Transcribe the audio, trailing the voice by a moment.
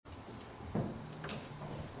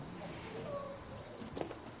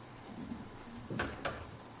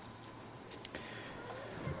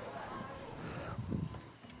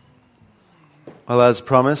Well, as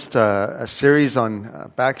promised, a series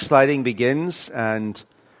on backsliding begins, and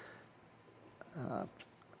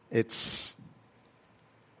it's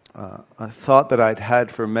a thought that I'd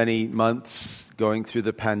had for many months going through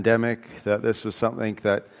the pandemic, that this was something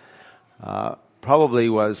that probably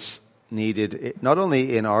was needed not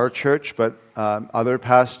only in our church, but other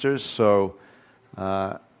pastors. So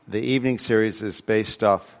the evening series is based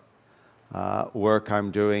off work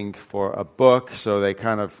I'm doing for a book, so they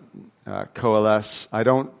kind of coalesce. I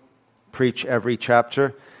don't preach every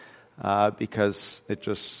chapter because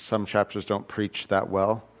some chapters don't preach that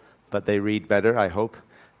well, but they read better, I hope.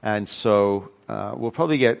 And so we'll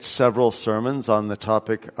probably get several sermons on the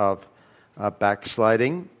topic of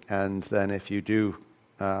backsliding, and then if you do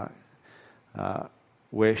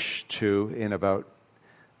wish to, in about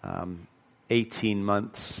 18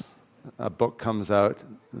 months, a book comes out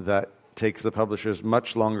that takes the publishers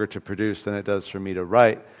much longer to produce than it does for me to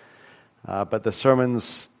write. But the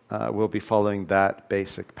sermons will be following that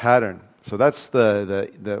basic pattern. So that's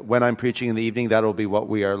the when I'm preaching in the evening, that'll be what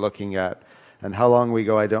we are looking at. And how long we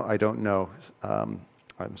go, I don't know. I'm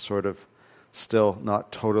sort of still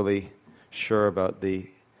not totally sure about the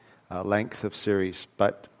length of series.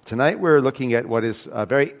 But tonight we're looking at what is a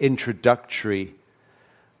very introductory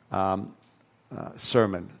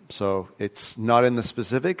sermon. So it's not in the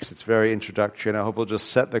specifics, it's very introductory, and I hope we'll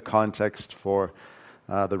just set the context for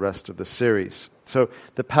the rest of the series. So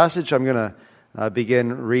the passage I'm going to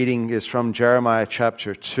begin reading is from Jeremiah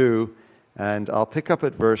chapter 2, and I'll pick up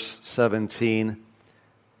at verse 17.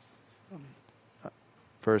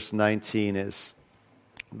 Verse 19 is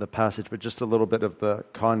the passage, but just a little bit of the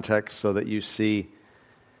context so that you see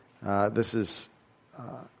this is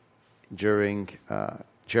during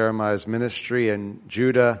Jeremiah's ministry, and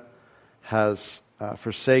Judah has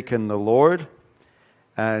forsaken the Lord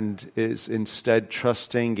and is instead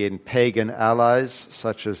trusting in pagan allies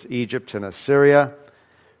such as Egypt and Assyria,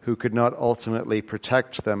 who could not ultimately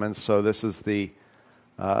protect them. And so this is the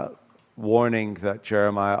warning that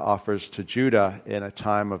Jeremiah offers to Judah in a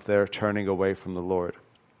time of their turning away from the Lord.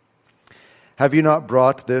 Have you not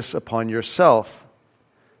brought this upon yourself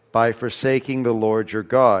by forsaking the Lord your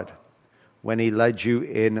God when he led you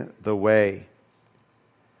in the way?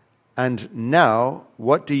 And now,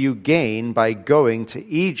 what do you gain by going to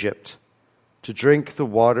Egypt to drink the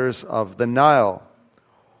waters of the Nile?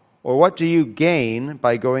 Or what do you gain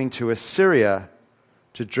by going to Assyria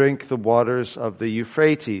to drink the waters of the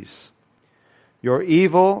Euphrates? Your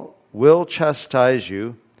evil will chastise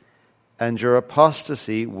you, and your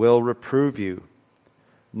apostasy will reprove you.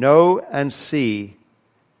 Know and see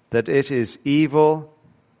that it is evil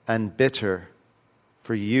and bitter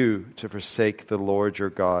for you to forsake the Lord your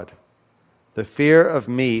God. The fear of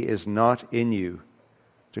me is not in you,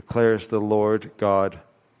 declares the Lord God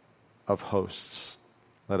of hosts.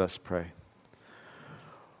 Let us pray.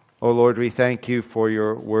 O Lord, we thank you for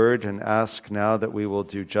your word and ask now that we will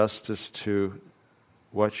do justice to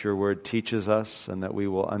what your word teaches us, and that we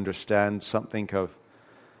will understand something of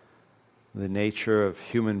the nature of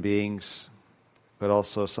human beings, but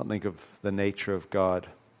also something of the nature of God.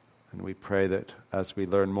 And we pray that as we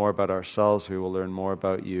learn more about ourselves, we will learn more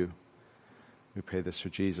about you. We pray this for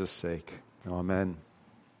Jesus' sake. Amen.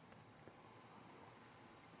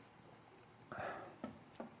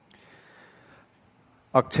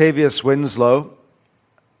 Octavius Winslow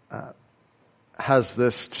has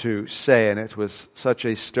this to say, and it was such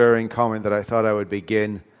a stirring comment that I thought I would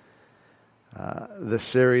begin the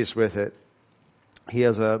series with it. He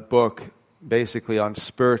has a book basically on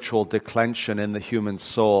spiritual declension in the human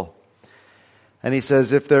soul. And he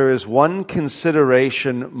says, if there is one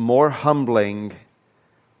consideration more humbling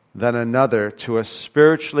than another to a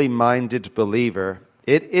spiritually minded believer,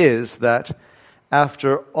 it is that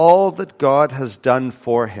after all that God has done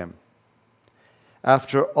for him,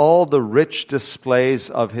 after all the rich displays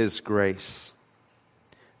of his grace,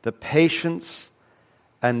 the patience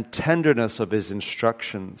and tenderness of his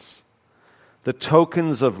instructions, the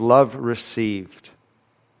tokens of love received,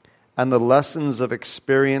 and the lessons of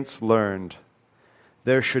experience learned,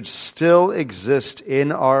 there should still exist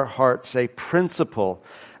in our hearts a principle,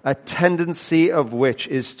 a tendency of which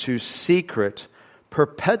is to secret,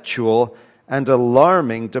 perpetual, and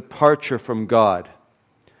alarming departure from God.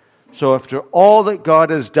 So after all that God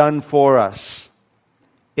has done for us,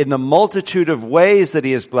 in the multitude of ways that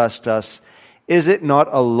he has blessed us, is it not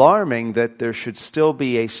alarming that there should still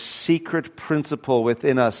be a secret principle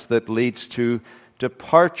within us that leads to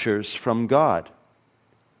departures from God?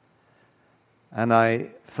 And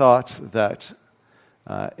I thought that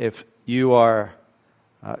if you are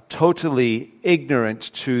totally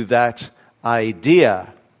ignorant to that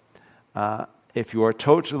idea, if you are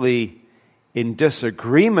totally in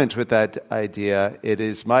disagreement with that idea, it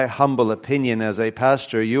is my humble opinion as a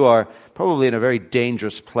pastor, you are probably in a very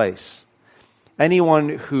dangerous place. Anyone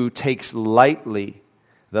who takes lightly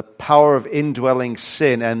the power of indwelling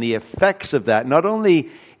sin and the effects of that, not only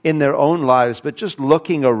in their own lives, but just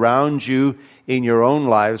looking around you in your own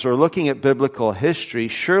lives or looking at biblical history,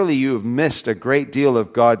 surely you have missed a great deal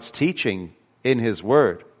of God's teaching in His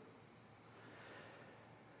Word.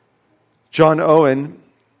 John Owen,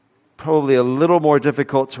 probably a little more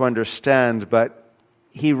difficult to understand, but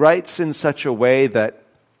he writes in such a way that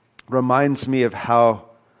reminds me of how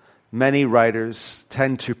many writers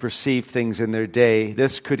tend to perceive things in their day.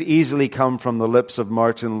 This could easily come from the lips of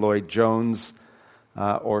Martin Lloyd-Jones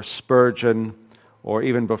or Spurgeon, or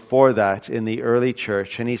even before that in the early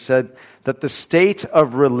church. And he said that the state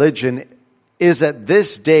of religion is at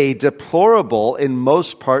this day deplorable in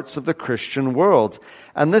most parts of the Christian world.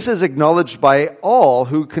 And this is acknowledged by all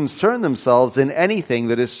who concern themselves in anything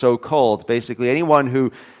that is so called. Basically, anyone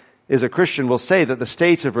who is a Christian will say that the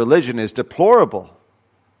state of religion is deplorable.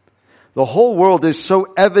 The whole world is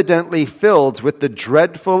so evidently filled with the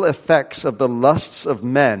dreadful effects of the lusts of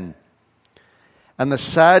men and the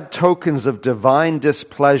sad tokens of divine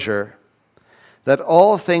displeasure, that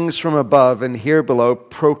all things from above and here below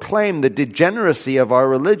proclaim the degeneracy of our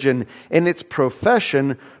religion in its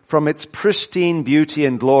profession from its pristine beauty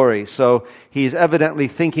and glory. So he's evidently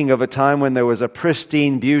thinking of a time when there was a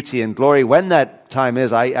pristine beauty and glory. When that time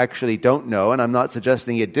is, I actually don't know, and I'm not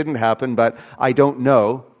suggesting it didn't happen, but I don't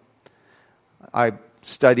know. I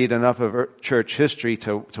studied enough of church history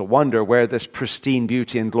to wonder where this pristine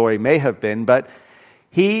beauty and glory may have been, but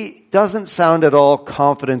he doesn't sound at all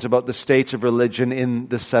confident about the state of religion in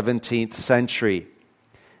the 17th century,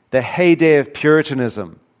 the heyday of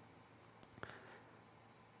Puritanism.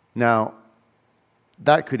 Now,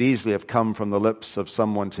 that could easily have come from the lips of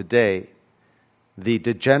someone today, the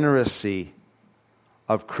degeneracy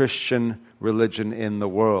of Christian religion in the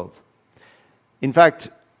world. In fact,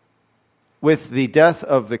 with the death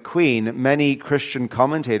of the Queen, many Christian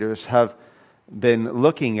commentators have been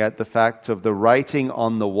looking at the fact of the writing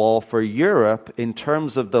on the wall for Europe in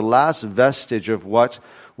terms of the last vestige of what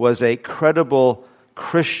was a credible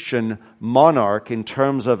Christian monarch in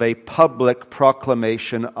terms of a public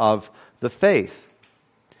proclamation of the faith.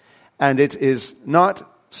 And it is not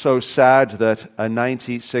so sad that a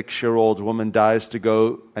 96-year-old woman dies to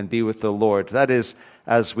go and be with the Lord. That is,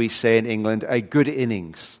 as we say in England, a good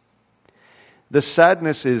innings. The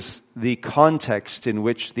sadness is the context in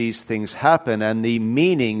which these things happen and the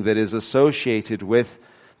meaning that is associated with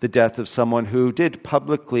the death of someone who did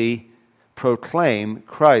publicly proclaim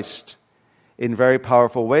Christ in very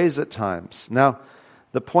powerful ways at times. Now,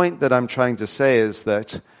 the point that I'm trying to say is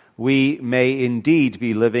that we may indeed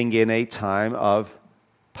be living in a time of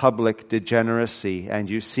public degeneracy, and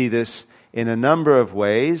you see this in a number of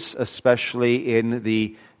ways, especially in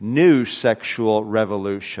the new sexual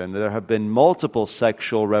revolution. There have been multiple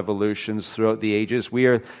sexual revolutions throughout the ages. We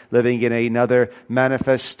are living in another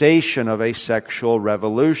manifestation of a sexual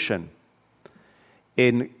revolution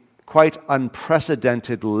in quite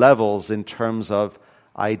unprecedented levels in terms of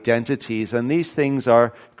identities. And these things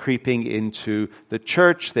are creeping into the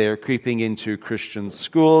church. They are creeping into Christian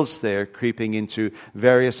schools. They are creeping into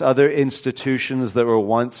various other institutions that were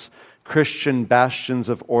once Christian bastions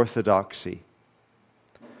of orthodoxy.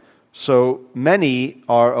 So many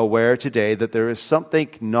are aware today that there is something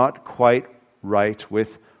not quite right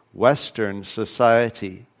with Western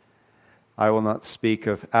society. I will not speak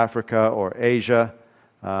of Africa or Asia.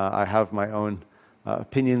 I have my own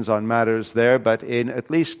opinions on matters there, but in at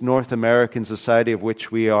least North American society, of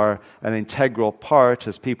which we are an integral part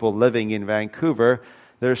as people living in Vancouver,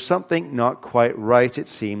 there's something not quite right, it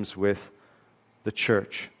seems, with the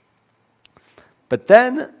church. But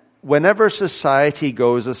then, whenever society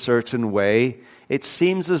goes a certain way, it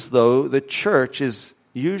seems as though the church is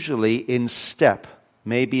usually in step,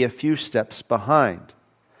 maybe a few steps behind.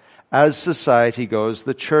 As society goes,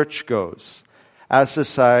 the church goes. As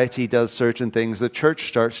society does certain things, the church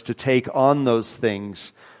starts to take on those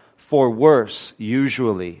things for worse,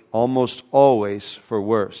 usually, almost always for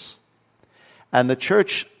worse. And the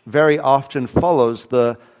church very often follows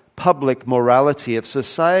the public morality of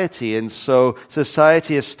society, and so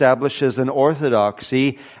society establishes an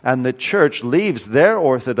orthodoxy, and the church leaves their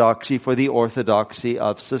orthodoxy for the orthodoxy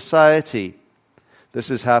of society.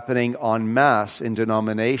 This is happening en masse in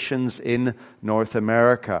denominations in North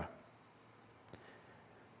America.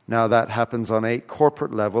 Now that happens on a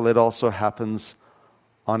corporate level. It also happens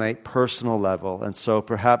on a personal level, and so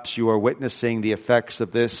perhaps you are witnessing the effects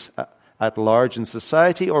of this at large in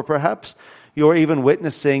society, or perhaps You're even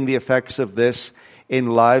witnessing the effects of this in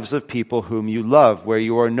lives of people whom you love, where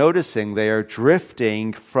you are noticing they are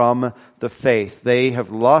drifting from the faith. They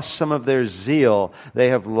have lost some of their zeal. They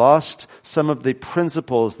have lost some of the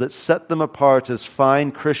principles that set them apart as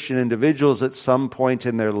fine Christian individuals at some point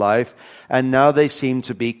in their life, and now they seem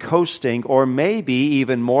to be coasting, or maybe,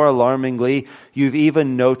 even more alarmingly, you've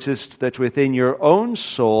even noticed that within your own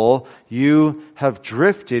soul you have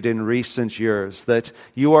drifted in recent years, that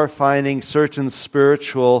you are finding certain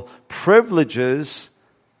spiritual privileges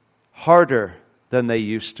harder than they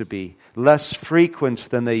used to be, less frequent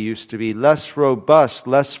than they used to be, less robust,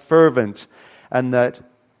 less fervent, and that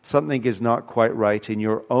something is not quite right in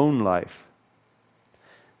your own life.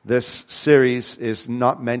 This series is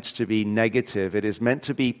not meant to be negative. It is meant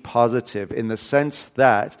to be positive in the sense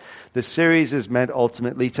that the series is meant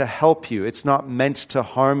ultimately to help you. It's not meant to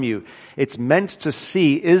harm you. It's meant to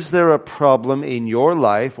see, is there a problem in your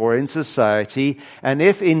life or in society? And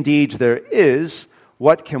if indeed there is,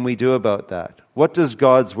 what can we do about that? What does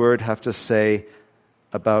God's Word have to say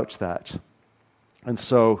about that? And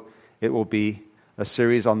so it will be a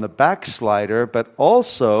series on the backslider, but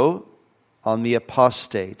also on the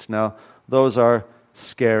apostate. Now, those are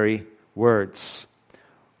scary words.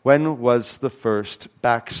 When was the first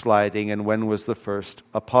backsliding and when was the first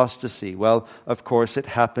apostasy? Well, of course, it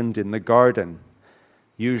happened in the garden.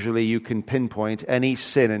 Usually you can pinpoint any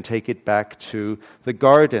sin and take it back to the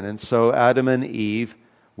garden. And so Adam and Eve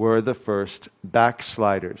were the first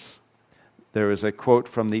backsliders. There is a quote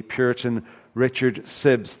from the Puritan Richard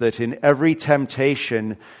Sibbes that in every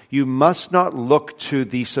temptation you must not look to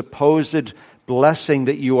the supposed blessing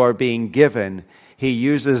that you are being given. He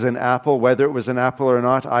uses an apple. Whether it was an apple or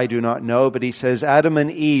not, I do not know. But he says Adam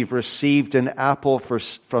and Eve received an apple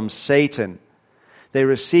from Satan. They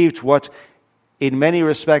received what in many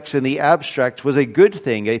respects in the abstract was a good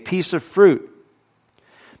thing, a piece of fruit.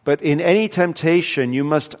 But in any temptation, you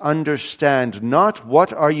must understand not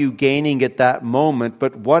what are you gaining at that moment,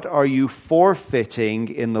 but what are you forfeiting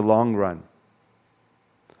in the long run.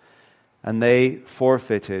 And they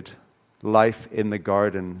forfeited life in the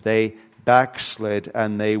garden. They backslid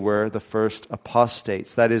and they were the first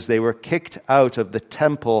apostates. That is, they were kicked out of the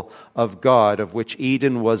temple of God, of which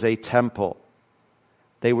Eden was a temple.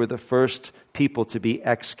 They were the first people to be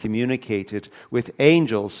excommunicated, with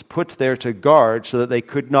angels put there to guard so that they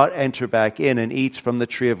could not enter back in and eat from the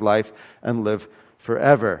tree of life and live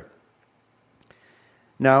forever.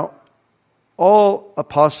 Now, all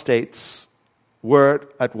apostates were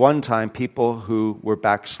at one time people who were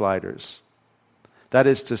backsliders. That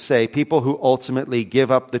is to say, people who ultimately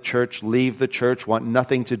give up the church, leave the church, want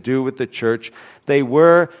nothing to do with the church. They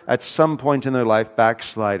were, at some point in their life,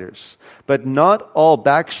 backsliders. But not all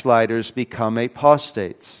backsliders become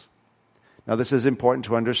apostates. Now, this is important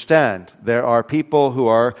to understand. There are people who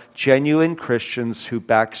are genuine Christians who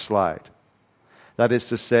backslide. That is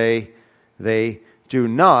to say, they do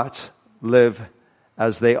not live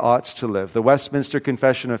as they ought to live. The Westminster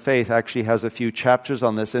Confession of Faith actually has a few chapters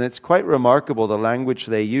on this, and it's quite remarkable the language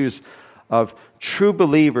they use of true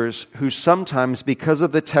believers who sometimes, because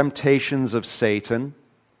of the temptations of Satan,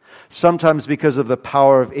 sometimes because of the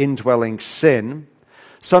power of indwelling sin,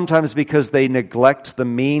 sometimes because they neglect the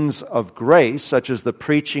means of grace, such as the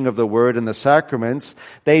preaching of the word and the sacraments,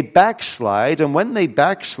 they backslide, and when they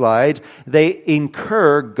backslide, they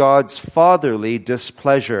incur God's fatherly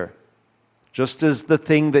displeasure. Just as the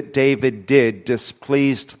thing that David did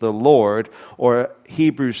displeased the Lord, or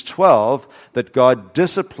Hebrews 12, that God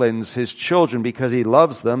disciplines his children because he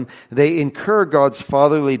loves them, they incur God's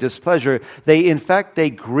fatherly displeasure. In fact, they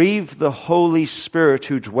grieve the Holy Spirit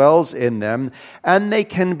who dwells in them, and they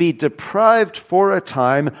can be deprived for a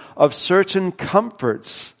time of certain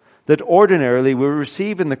comforts that ordinarily we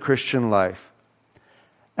receive in the Christian life.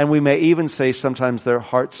 And we may even say sometimes their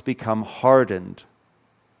hearts become hardened.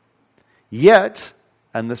 Yet,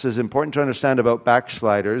 and this is important to understand about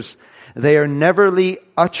backsliders, they are never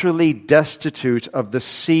utterly destitute of the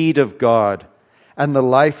seed of God and the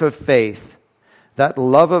life of faith, that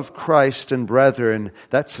love of Christ and brethren,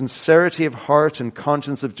 that sincerity of heart and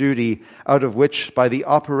conscience of duty, out of which, by the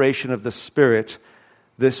operation of the Spirit,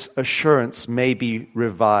 this assurance may be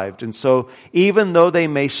revived. And so, even though they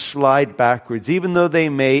may slide backwards, even though they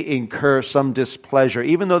may incur some displeasure,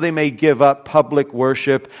 even though they may give up public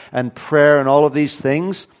worship and prayer and all of these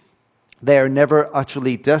things, they are never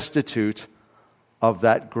utterly destitute of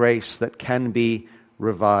that grace that can be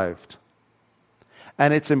revived.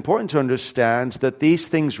 And it's important to understand that these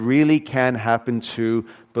things really can happen to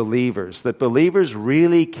believers, that believers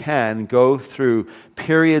really can go through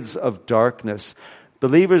periods of darkness.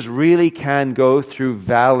 Believers really can go through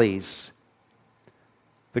valleys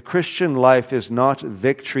The Christian life is not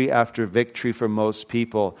victory after victory for most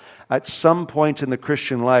people. At some point in the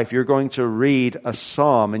Christian life, you're going to read a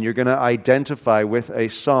psalm and you're going to identify with a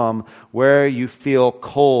psalm where you feel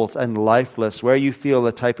cold and lifeless, where you feel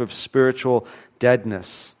a type of spiritual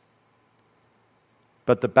deadness.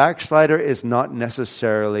 But the backslider is not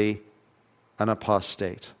necessarily an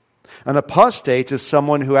apostate. An apostate is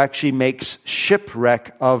someone who actually makes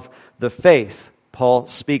shipwreck of the faith. Paul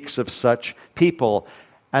speaks of such people,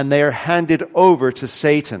 and they are handed over to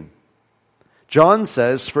Satan. John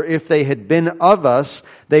says, "For if they had been of us,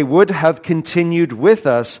 they would have continued with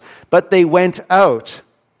us, but they went out,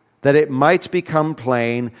 that it might become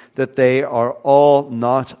plain that they are all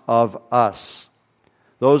not of us."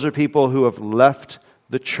 Those are people who have left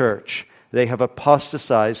the church. They have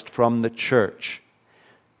apostatized from the church.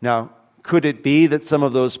 Now, could it be that some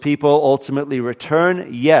of those people ultimately return?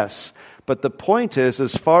 Yes. But the point is,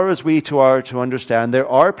 as far as we are to understand, there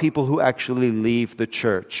are people who actually leave the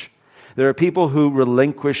church. There are people who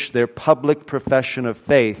relinquish their public profession of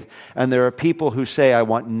faith, and there are people who say, "I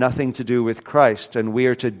want nothing to do with Christ," and we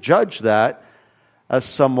are to judge that as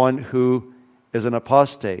someone who is an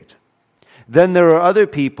apostate. Then there are other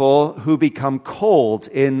people who become cold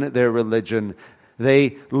in their religion.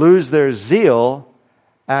 They lose their zeal,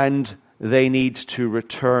 and they need to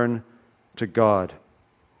return to God.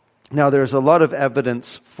 Now, there's a lot of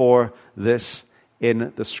evidence for this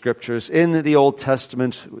in the Scriptures. In the Old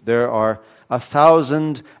Testament, there are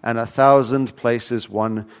 1,000 places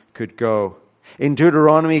one could go. In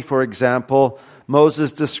Deuteronomy, for example,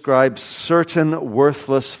 Moses describes certain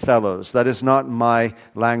worthless fellows. That is not my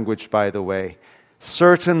language, by the way.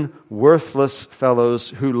 Certain worthless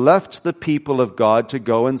fellows who left the people of God to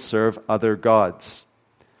go and serve other gods.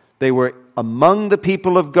 They were among the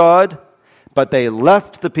people of God, but they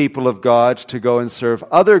left the people of God to go and serve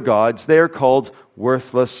other gods. They are called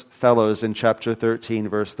worthless fellows in chapter 13,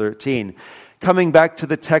 verse 13. Coming back to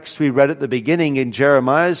the text we read at the beginning, in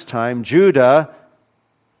Jeremiah's time, Judah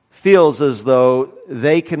feels as though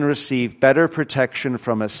they can receive better protection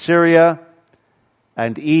from Assyria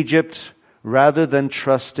and Egypt rather than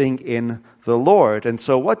trusting in the Lord. And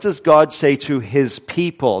so what does God say to His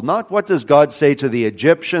people? Not what does God say to the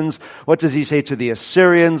Egyptians? What does He say to the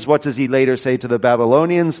Assyrians? What does He later say to the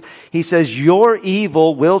Babylonians? He says, "Your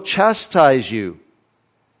evil will chastise you.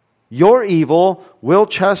 Your evil will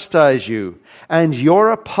chastise you, and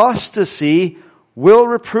your apostasy will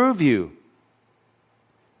reprove you.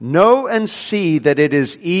 Know and see that it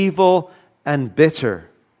is evil and bitter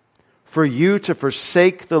for you to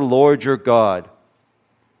forsake the Lord your God.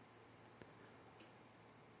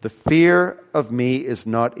 The fear of me is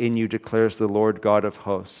not in you, declares the Lord God of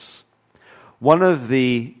hosts." One of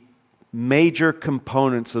the major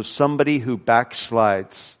components of somebody who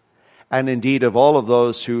backslides, and indeed of all of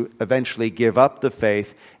those who eventually give up the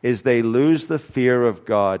faith, is they lose the fear of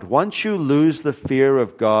God. Once you lose the fear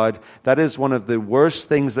of God, that is one of the worst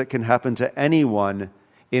things that can happen to anyone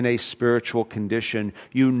in a spiritual condition.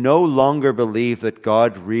 You no longer believe that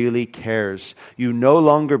God really cares. You no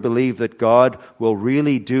longer believe that God will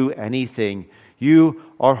really do anything. You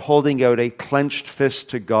are holding out a clenched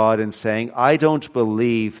fist to God and saying, "I don't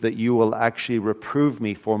believe that you will actually reprove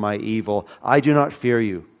me for my evil. I do not fear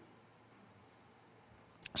you."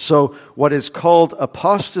 So what is called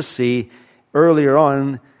apostasy earlier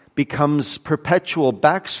on becomes perpetual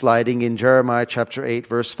backsliding in Jeremiah chapter 8,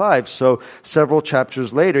 verse 5. So several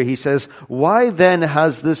chapters later, he says, "Why then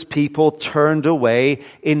has this people turned away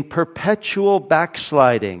in perpetual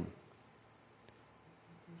backsliding?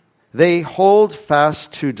 They hold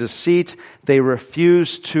fast to deceit. They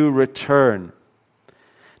refuse to return."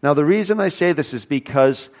 Now, the reason I say this is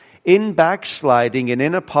because in backsliding and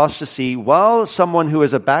in apostasy, while someone who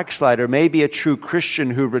is a backslider may be a true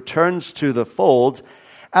Christian who returns to the fold,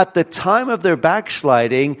 at the time of their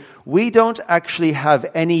backsliding, we don't actually have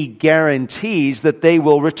any guarantees that they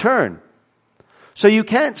will return. So you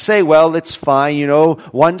can't say, well, it's fine,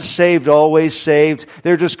 once saved, always saved.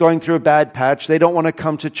 They're just going through a bad patch. They don't want to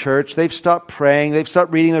come to church. They've stopped praying. They've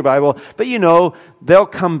stopped reading their Bible. But they'll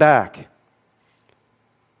come back.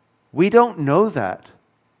 We don't know that.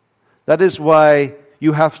 That is why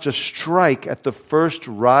you have to strike at the first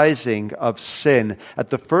rising of sin. At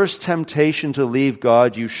the first temptation to leave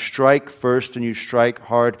God, you strike first and you strike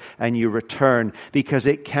hard and you return, because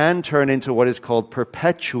it can turn into what is called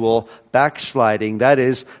perpetual backsliding. That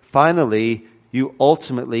is, finally, you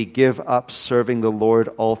ultimately give up serving the Lord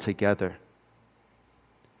altogether.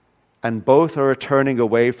 And both are a turning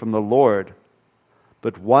away from the Lord,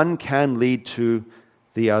 but one can lead to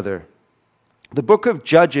the other. The book of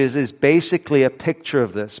Judges is basically a picture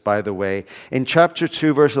of this, by the way. In chapter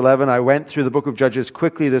 2, verse 11, I went through the book of Judges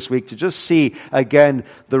quickly this week to just see, again,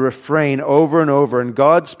 the refrain over and over. And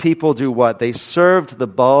God's people do what? They served the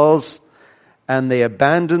Baals, and they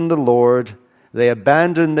abandoned the Lord. They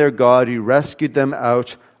abandoned their God who rescued them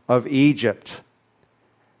out of Egypt.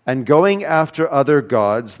 And going after other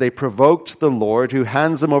gods, they provoked the Lord, who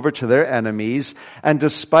hands them over to their enemies. And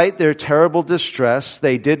despite their terrible distress,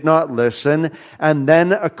 they did not listen. And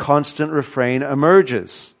then a constant refrain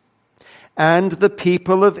emerges. And the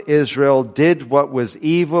people of Israel did what was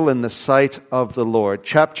evil in the sight of the Lord.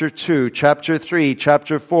 Chapter 2, chapter 3,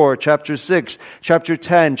 chapter 4, chapter 6, chapter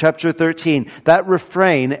 10, chapter 13. That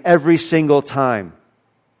refrain every single time.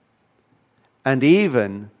 And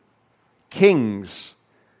even kings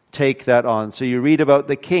take that on. So you read about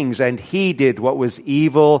the kings, and he did what was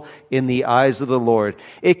evil in the eyes of the Lord.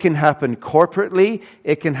 It can happen corporately,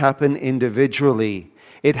 it can happen individually.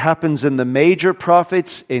 It happens in the major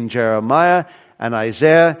prophets, in Jeremiah and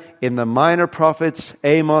Isaiah, in the minor prophets,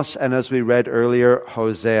 Amos, and as we read earlier,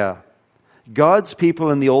 Hosea. God's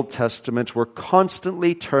people in the Old Testament were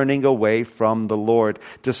constantly turning away from the Lord,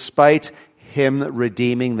 despite Him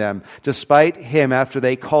redeeming them, despite Him, after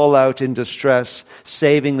they call out in distress,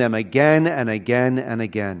 saving them again and again and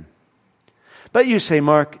again. But you say,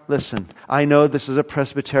 Mark, listen, I know this is a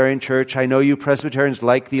Presbyterian church. I know you Presbyterians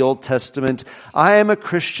like the Old Testament. I am a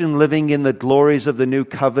Christian living in the glories of the New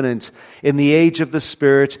Covenant, in the age of the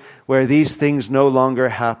Spirit, where these things no longer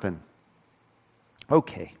happen.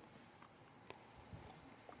 Okay.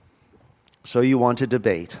 So you want to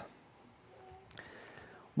debate.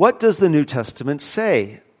 What does the New Testament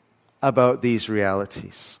say about these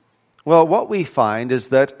realities? Well, what we find is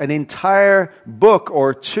that an entire book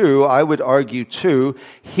or two, I would argue two,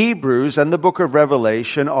 Hebrews and the book of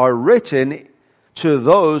Revelation, are written to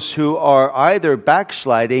those who are either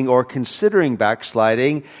backsliding or considering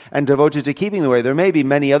backsliding and devoted to keeping the way. There may be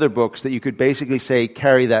many other books that you could basically say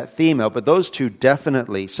carry that theme out, but those two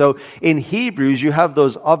definitely. So in Hebrews, you have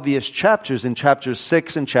those obvious chapters in chapter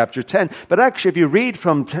 6 and chapter 10. But actually, if you read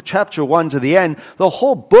from chapter 1 to the end, the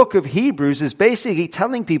whole book of Hebrews is basically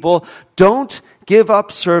telling people, don't give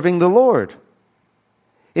up serving the Lord.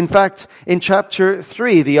 In fact, in chapter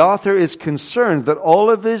 3, the author is concerned that all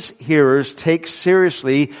of his hearers take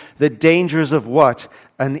seriously the dangers of what?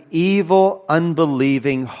 An evil,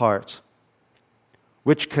 unbelieving heart,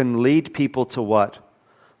 which can lead people to what?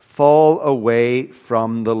 Fall away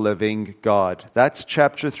from the living God. That's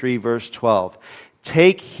chapter 3, verse 12.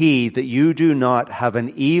 Take heed that you do not have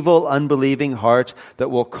an evil, unbelieving heart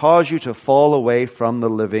that will cause you to fall away from the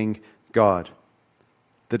living God.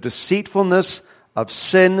 The deceitfulness of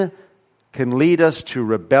sin can lead us to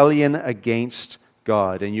rebellion against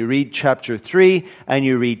God. And you read chapter 3 and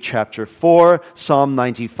you read chapter 4. Psalm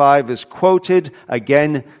 95 is quoted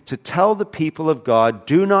again to tell the people of God,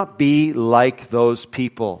 do not be like those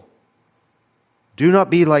people. Do not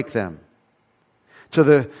be like them. To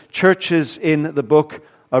the churches in the book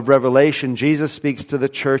of Revelation, Jesus speaks to the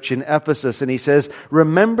church in Ephesus and he says,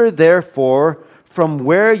 remember therefore from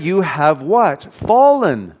where you have what?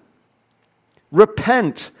 Fallen.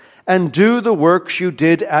 Repent and do the works you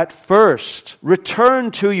did at first.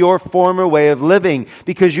 Return to your former way of living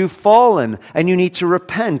because you've fallen and you need to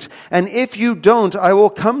repent. And if you don't, I will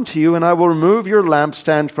come to you and I will remove your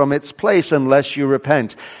lampstand from its place unless you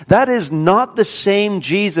repent. That is not the same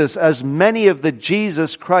Jesus as many of the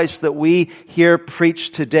Jesus Christ that we hear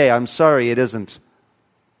preached today. I'm sorry, it isn't.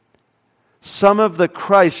 Some of the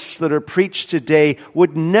Christs that are preached today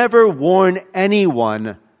would never warn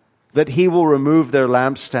anyone that He will remove their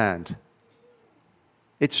lampstand.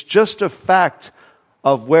 It's just a fact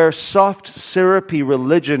of where soft, syrupy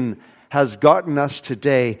religion has gotten us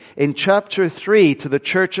today. In chapter 3, to the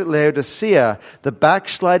church at Laodicea, the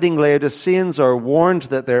backsliding Laodiceans are warned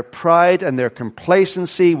that their pride and their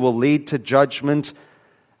complacency will lead to judgment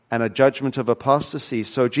and a judgment of apostasy.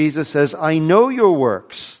 So Jesus says, I know your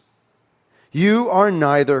works. You are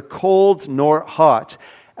neither cold nor hot.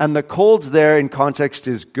 And the cold there in context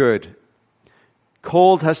is good.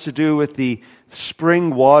 Cold has to do with the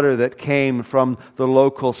spring water that came from the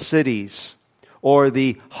local cities, or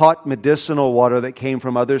the hot medicinal water that came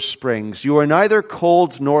from other springs. You are neither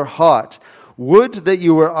cold nor hot. Would that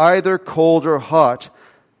you were either cold or hot,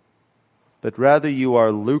 but rather you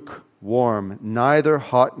are lukewarm, neither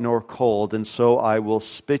hot nor cold, and so I will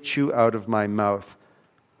spit you out of my mouth.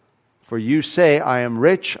 For you say, I am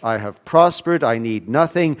rich, I have prospered, I need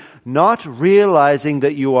nothing, not realizing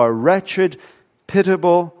that you are wretched,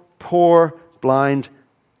 pitiable, poor, blind,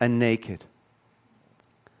 and naked.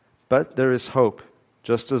 But there is hope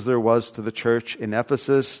just as there was to the church in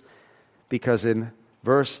Ephesus, because in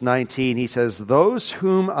verse 19 he says, those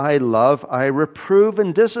whom I love, I reprove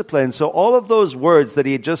and discipline. So all of those words that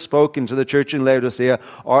he had just spoken to the church in Laodicea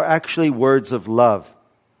are actually words of love.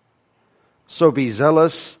 So be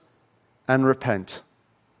zealous and repent.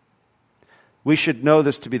 We should know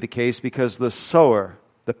this to be the case because the sower,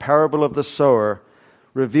 the parable of the sower,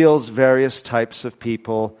 reveals various types of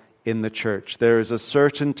people in the church. There is a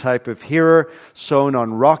certain type of hearer sown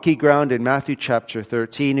on rocky ground in Matthew chapter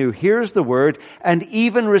 13 who hears the word and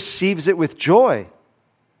even receives it with joy.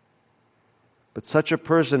 But such a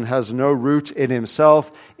person has no root in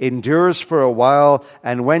himself, endures for a while,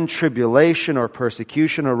 and when tribulation or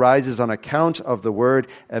persecution arises on account of the word,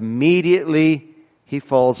 immediately he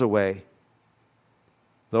falls away.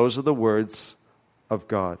 Those are the words of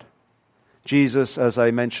God. Jesus, as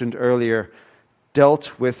I mentioned earlier,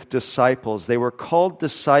 dealt with disciples. They were called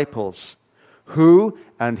disciples who,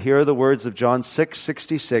 and here are the words of John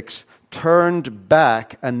 6:66, turned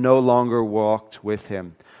back and no longer walked with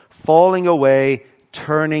him. Falling away,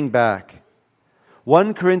 turning back.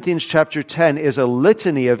 1 Corinthians chapter 10 is a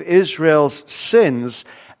litany of Israel's sins,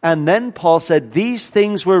 and then Paul said these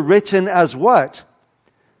things were written as what?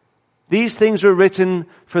 These things were written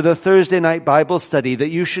for the Thursday night Bible study, that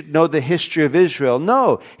you should know the history of Israel.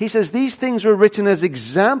 No, he says these things were written as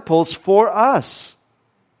examples for us.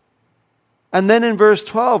 And then in verse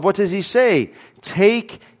 12, what does he say?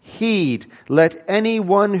 Take heed, let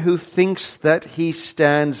anyone who thinks that he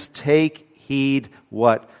stands take heed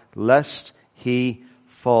what? Lest he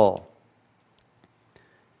fall.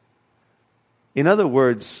 In other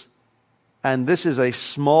words, and this is a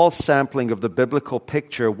small sampling of the biblical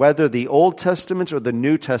picture, whether the Old Testament or the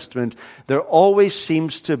New Testament, there always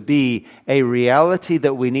seems to be a reality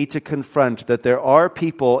that we need to confront, that there are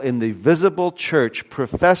people in the visible church,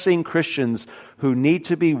 professing Christians, who need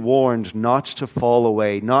to be warned not to fall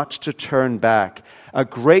away, not to turn back. A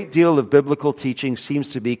great deal of biblical teaching seems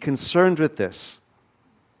to be concerned with this.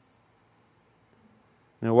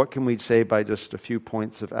 Now, what can we say by just a few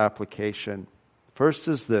points of application? First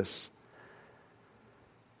is this.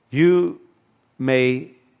 You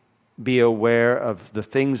may be aware of the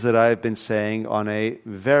things that I've been saying on a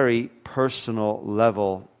very personal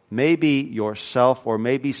level. Maybe yourself or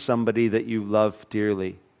maybe somebody that you love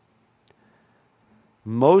dearly.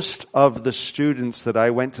 Most of the students that I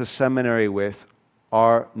went to seminary with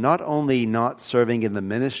are not only not serving in the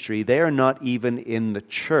ministry, they are not even in the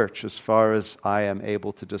church as far as I am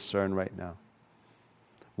able to discern right now.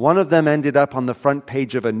 One of them ended up on the front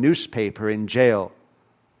page of a newspaper in jail.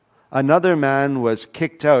 Another man was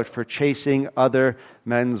kicked out for chasing other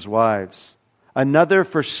men's wives. Another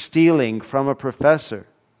for stealing from a professor.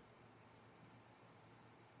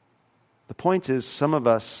 The point is, some of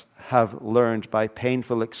us have learned by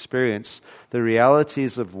painful experience the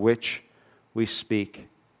realities of which we speak.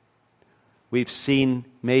 We've seen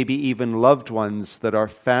maybe even loved ones that are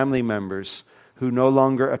family members who no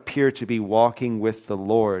longer appear to be walking with the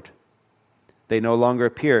Lord. They no longer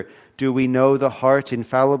appear. Do we know the heart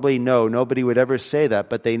infallibly? No, nobody would ever say that,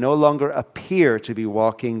 but they no longer appear to be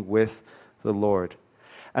walking with the Lord.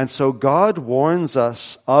 And so God warns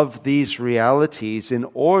us of these realities in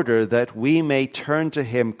order that we may turn to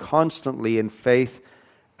Him constantly in faith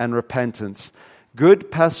and repentance. Good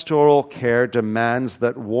pastoral care demands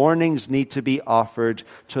that warnings need to be offered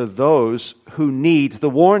to those who need the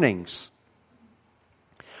warnings.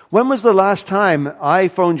 When was the last time I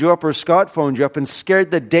phoned you up or Scott phoned you up and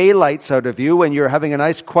scared the daylights out of you when you're having a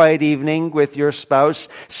nice quiet evening with your spouse,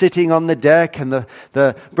 sitting on the deck and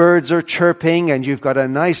the birds are chirping and you've got a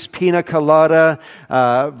nice pina colada,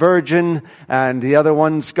 virgin, and the other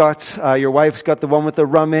one's got, your wife's got the one with the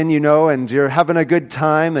rum in, and you're having a good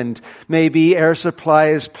time, and maybe Air Supply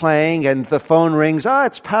is playing and the phone rings.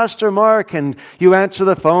 It's Pastor Mark, and you answer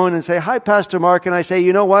the phone and say, "Hi, Pastor Mark," and I say,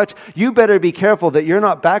 "You know what? You better be careful that you're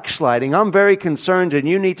not backsliding. I'm very concerned and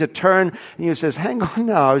you need to turn." And you says, "Hang on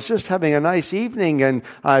now, I was just having a nice evening and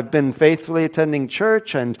I've been faithfully attending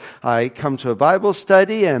church and I come to a Bible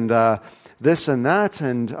study and this and that."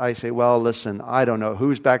 And I say, "Well, listen, I don't know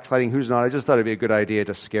who's backsliding, who's not. I just thought it'd be a good idea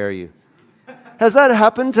to scare you." Has that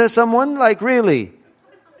happened to someone? Like, really?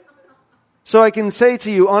 So I can say to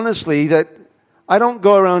you honestly that I don't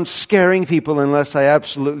go around scaring people unless I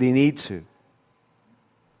absolutely need to.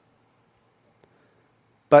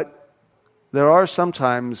 But there are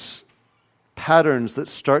sometimes patterns that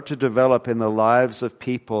start to develop in the lives of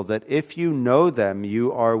people that if you know them,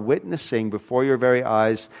 you are witnessing before your very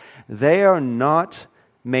eyes, they are not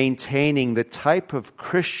maintaining the type of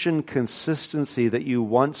Christian consistency that you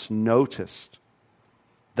once noticed.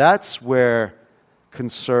 That's where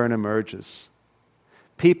concern emerges.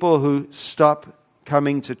 People who stop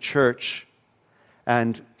coming to church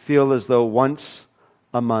and feel as though once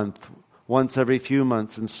a month, once every few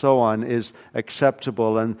months, and so on is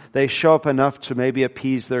acceptable, and they show up enough to maybe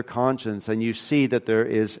appease their conscience, and you see that there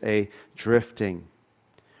is a drifting.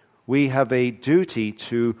 We have a duty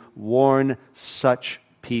to warn such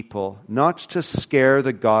people, not to scare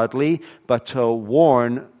the godly, but to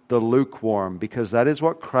warn the lukewarm, because that is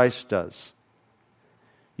what Christ does.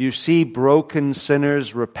 You see broken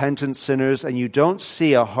sinners, repentant sinners, and you don't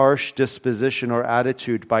see a harsh disposition or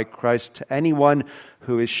attitude by Christ to anyone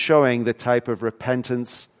who is showing the type of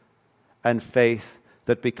repentance and faith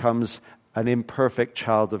that becomes an imperfect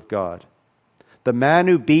child of God. The man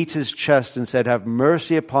who beat his chest and said, "Have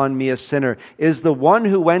mercy upon me, a sinner," is the one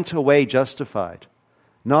who went away justified,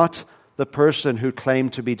 not the person who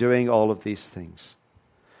claimed to be doing all of these things.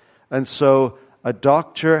 And so a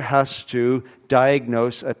doctor has to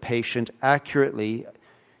diagnose a patient accurately.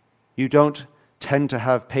 You don't tend to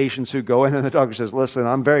have patients who go in and the doctor says, "Listen,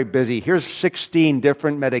 I'm very busy. Here's 16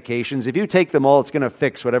 different medications. If you take them all, it's going to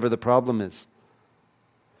fix whatever the problem is."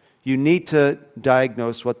 You need to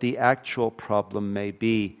diagnose what the actual problem may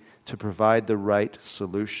be to provide the right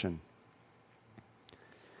solution.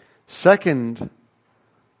 Second,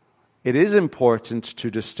 it is important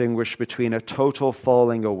to distinguish between a total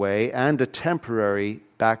falling away and a temporary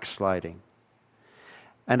backsliding.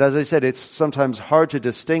 And as I said, it's sometimes hard to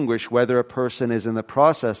distinguish whether a person is in the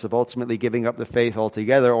process of ultimately giving up the faith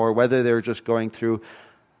altogether or whether they're just going through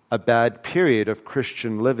a bad period of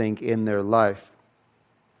Christian living in their life.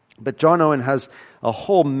 But John Owen has a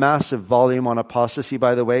whole massive volume on apostasy,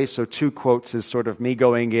 by the way, so 2 quotes is sort of me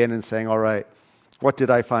going in and saying, all right, what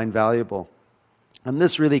did I find valuable? And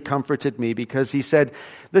this really comforted me because he said,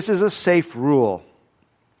 this is a safe rule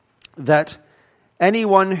that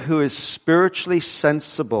anyone who is spiritually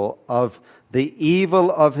sensible of the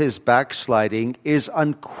evil of his backsliding is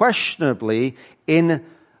unquestionably in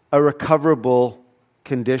a recoverable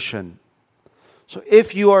condition. So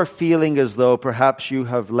if you are feeling as though perhaps you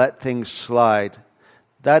have let things slide,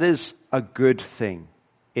 that is a good thing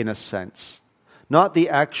in a sense. Not the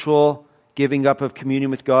actual giving up of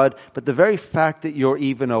communion with God, but the very fact that you're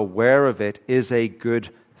even aware of it is a good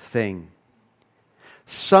thing.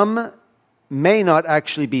 Some may not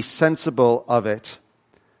actually be sensible of it,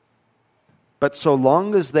 but so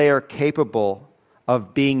long as they are capable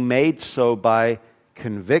of being made so by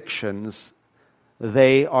convictions,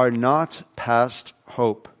 they are not past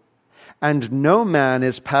hope. And no man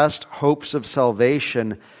is past hopes of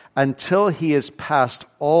salvation until he is past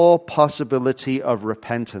all possibility of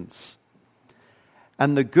repentance.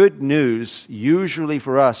 And the good news, usually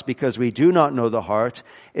for us, because we do not know the heart,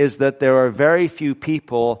 is that there are very few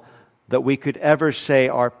people that we could ever say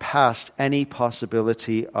are past any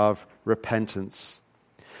possibility of repentance.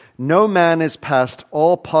 No man is past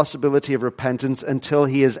all possibility of repentance until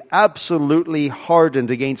he is absolutely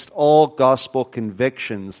hardened against all gospel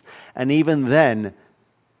convictions. And even then,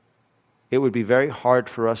 it would be very hard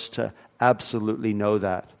for us to absolutely know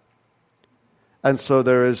that. And so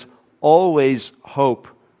there is always hope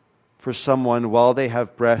for someone while they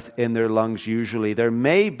have breath in their lungs usually. There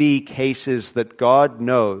may be cases that God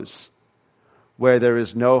knows where there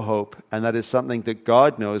is no hope, and that is something that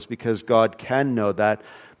God knows because God can know that.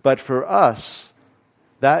 But for us,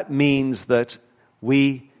 that means that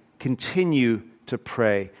we continue to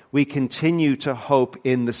pray. We continue to hope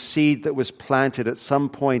in the seed that was planted at some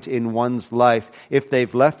point in one's life. If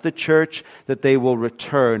they've left the church, that they will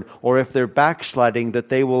return. Or if they're backsliding, that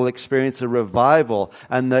they will experience a revival.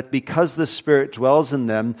 And that because the Spirit dwells in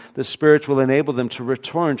them, the Spirit will enable them to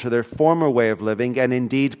return to their former way of living and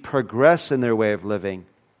indeed progress in their way of living.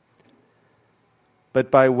 But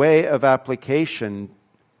by way of application,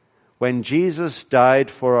 when Jesus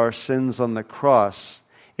died for our sins on the cross,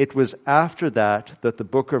 it was after that that the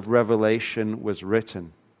book of Revelation was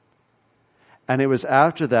written. And it was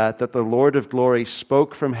after that that the Lord of glory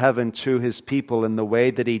spoke from heaven to his people in the way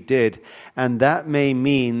that he did. And that may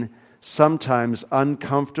mean sometimes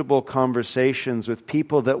uncomfortable conversations with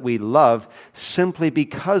people that we love simply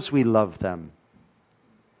because we love them.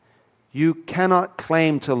 You cannot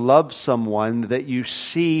claim to love someone that you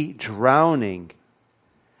see drowning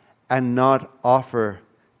and not offer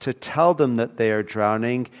to tell them that they are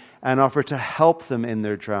drowning and offer to help them in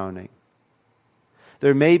their drowning.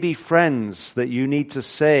 There may be friends that you need to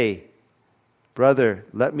say, "Brother,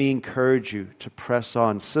 let me encourage you to press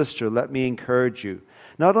on. Sister, let me encourage you."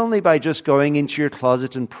 Not only by just going into your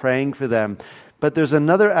closet and praying for them, but there's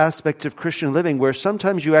another aspect of Christian living where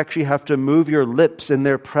sometimes you actually have to move your lips in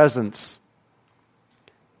their presence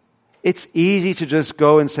It's easy to just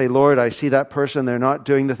go and say, Lord, I see that person, they're not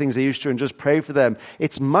doing the things they used to, and just pray for them.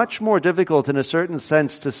 It's much more difficult in a certain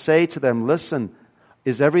sense to say to them, listen,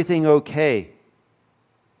 is everything okay?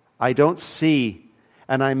 I don't see,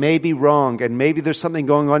 and I may be wrong, and maybe there's something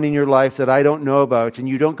going on in your life that I don't know about, and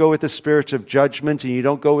you don't go with the spirit of judgment, and you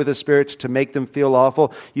don't go with the spirit to make them feel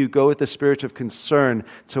awful. You go with the spirit of concern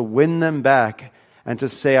to win them back and to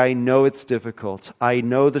say, I know it's difficult. I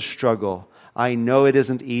know the struggle. I know it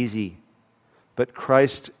isn't easy, but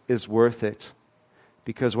Christ is worth it,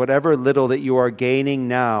 because whatever little that you are gaining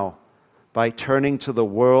now by turning to the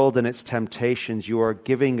world and its temptations, you are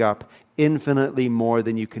giving up infinitely more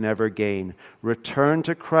than you can ever gain. Return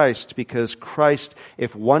to Christ, because Christ,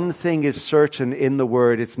 if one thing is certain in the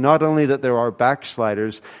Word, it's not only that there are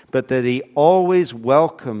backsliders, but that He always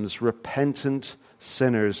welcomes repentant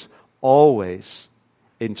sinners, always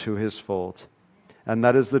into His fold. And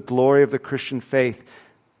that is the glory of the Christian faith,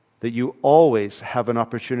 that you always have an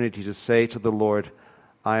opportunity to say to the Lord,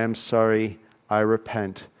 I am sorry, I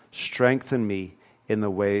repent. Strengthen me in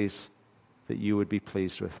the ways that you would be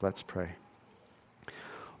pleased with. Let's pray.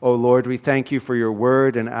 O Lord, we thank you for your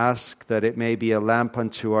word and ask that it may be a lamp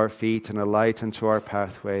unto our feet and a light unto our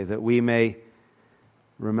pathway, that we may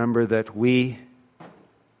remember that we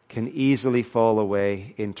can easily fall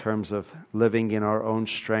away in terms of living in our own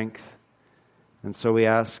strength. And so we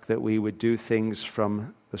ask that we would do things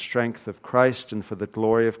from the strength of Christ and for the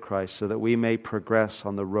glory of Christ, so that we may progress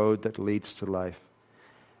on the road that leads to life.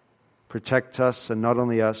 Protect us, and not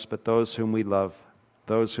only us, but those whom we love,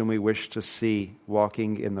 those whom we wish to see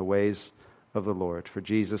walking in the ways of the Lord. For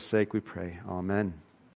Jesus' sake we pray. Amen.